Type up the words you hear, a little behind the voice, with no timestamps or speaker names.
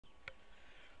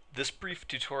This brief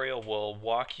tutorial will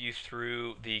walk you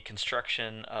through the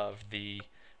construction of the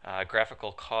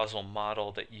graphical causal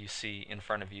model that you see in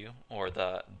front of you, or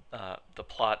the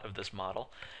plot of this model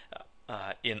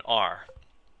in R.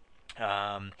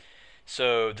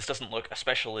 So this doesn't look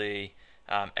especially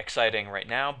exciting right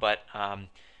now, but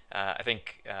I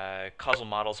think causal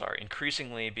models are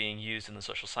increasingly being used in the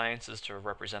social sciences to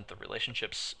represent the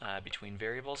relationships between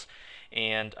variables,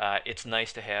 and it's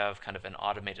nice to have kind of an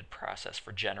automated process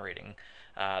for generating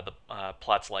the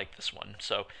plots like this one.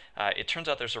 So it turns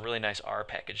out there's a really nice R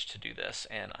package to do this,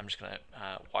 and I'm just going to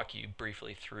walk you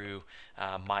briefly through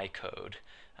my code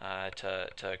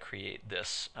to create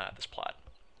this plot.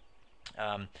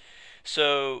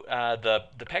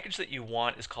 The package that you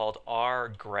want is called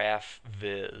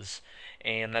Rgraphviz,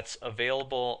 and that's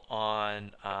available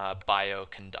on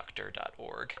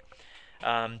bioconductor.org.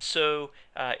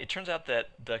 It turns out that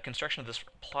the construction of this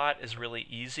plot is really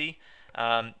easy.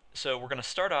 So we're going to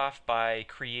start off by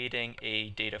creating a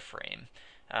data frame.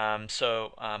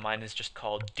 Mine is just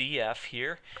called df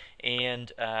here,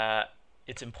 and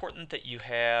it's important that you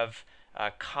have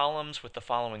columns with the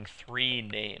following three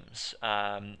names.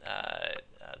 The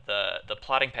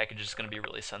plotting package is going to be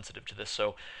really sensitive to this,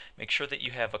 so make sure that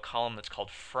you have a column that's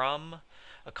called from,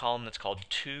 a column that's called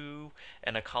to,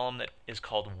 and a column that is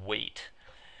called weight.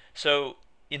 So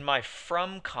in my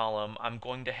from column, I'm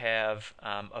going to have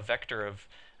a vector of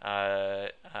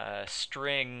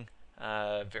string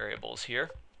variables here,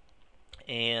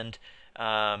 and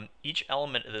each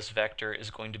element of this vector is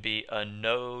going to be a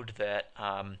node that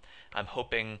I'm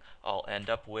hoping I'll end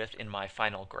up with in my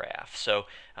final graph. So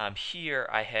here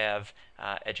I have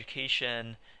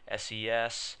education,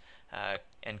 SES,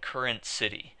 and current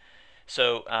city.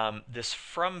 So this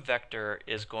from vector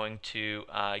is going to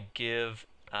give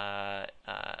a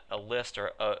list,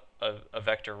 or a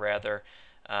vector rather,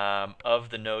 of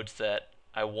the nodes that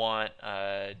I want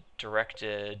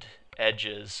directed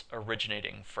edges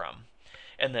originating from.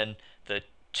 And then the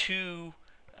to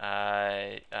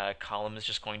column is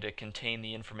just going to contain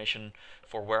the information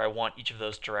for where I want each of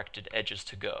those directed edges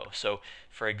to go. So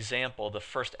for example, the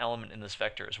first element in this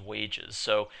vector is wages.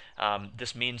 So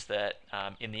this means that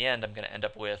in the end I'm going to end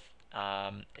up with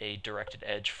a directed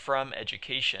edge from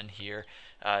education here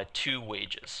to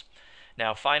wages.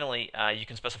 Now finally, you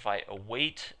can specify a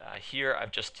weight. Here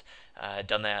I've just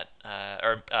done that,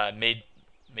 made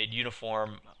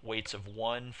uniform weights of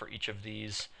 1 for each of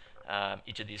these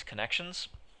connections.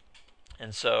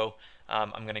 And so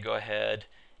I'm going to go ahead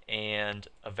and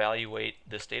evaluate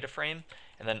this data frame,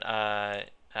 and then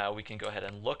we can go ahead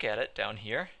and look at it down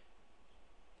here.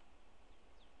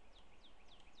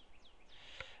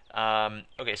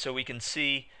 Okay, so we can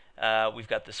see we've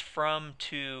got this from,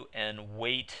 to, and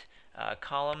weight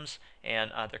columns,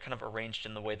 and they're kind of arranged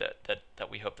in the way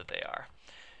that we hope that they are.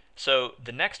 So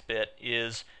the next bit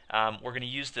is we're going to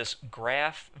use this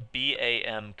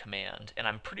Graphbam command, and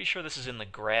I'm pretty sure this is in the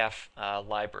graph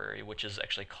library, which is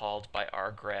actually called by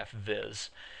Rgraphviz.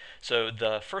 So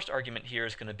the first argument here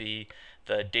is going to be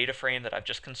the data frame that I've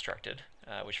just constructed,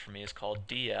 which for me is called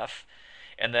df.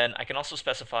 And then I can also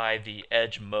specify the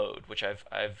edge mode, which I've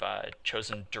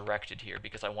chosen directed here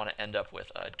because I want to end up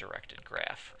with a directed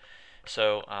graph.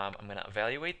 So I'm going to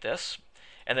evaluate this,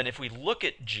 and then if we look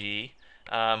at G,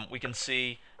 we can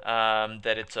see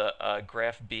that it's a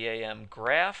Graphbam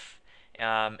graph,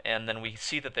 and then we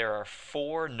see that there are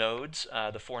 4 nodes.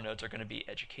 The 4 nodes are going to be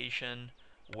education,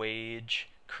 wage,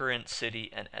 current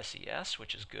city, and SES,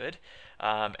 which is good.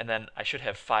 And then I should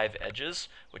have 5 edges,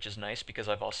 which is nice because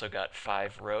I've also got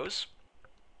 5 rows.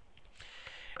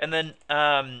 And then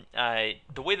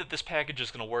the way that this package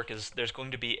is going to work is there's going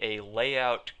to be a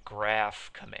layout graph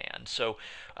command. So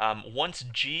once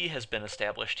G has been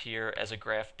established here as a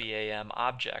Graphbam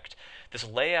object, this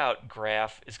layout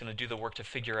graph is going to do the work to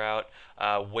figure out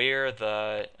where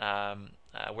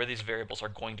these variables are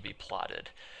going to be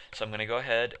plotted. So I'm going to go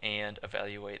ahead and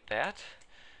evaluate that.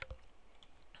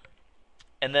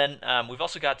 And then we've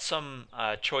also got some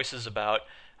choices about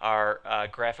our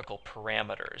graphical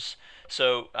parameters.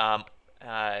 So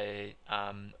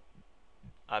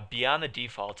beyond the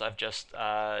defaults, I've just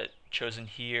chosen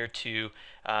here to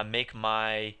make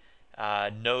my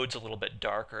nodes a little bit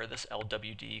darker. This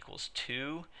LWD equals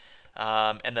 2.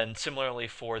 And then similarly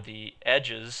for the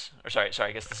edges, or sorry,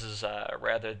 I guess this is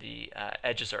rather the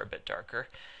edges are a bit darker.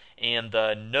 And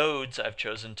the nodes I've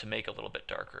chosen to make a little bit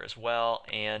darker as well,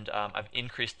 and I've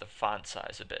increased the font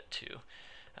size a bit too.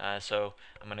 So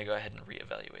I'm going to go ahead and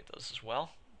reevaluate those as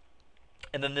well.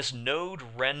 And then this node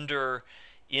render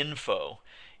info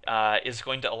is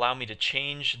going to allow me to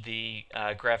change the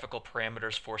graphical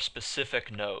parameters for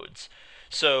specific nodes.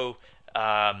 So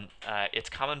it's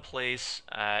commonplace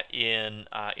in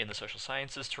the social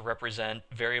sciences to represent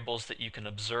variables that you can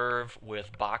observe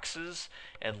with boxes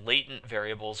and latent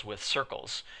variables with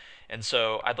circles. And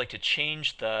so I'd like to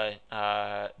change the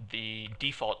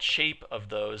default shape of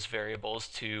those variables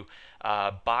to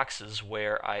boxes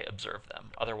where I observe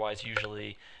them. Otherwise,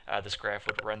 usually this graph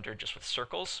would render just with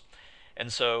circles.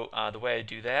 And so the way I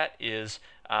do that is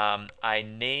I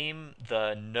name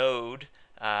the node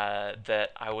that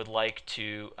I would like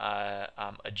to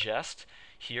adjust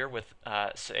here with,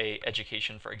 say,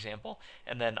 education, for example.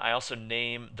 And then I also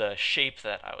name the shape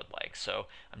that I would like. So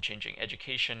I'm changing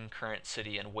education, current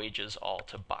city, and wages all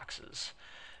to boxes.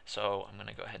 So I'm going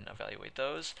to go ahead and evaluate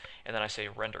those. And then I say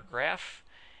render graph.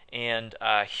 And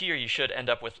here you should end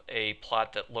up with a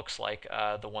plot that looks like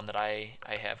the one that I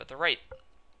have at the right.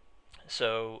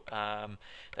 So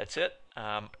that's it.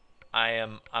 I'm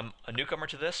a newcomer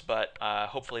to this, but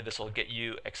hopefully this will get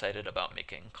you excited about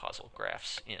making causal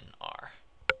graphs in R.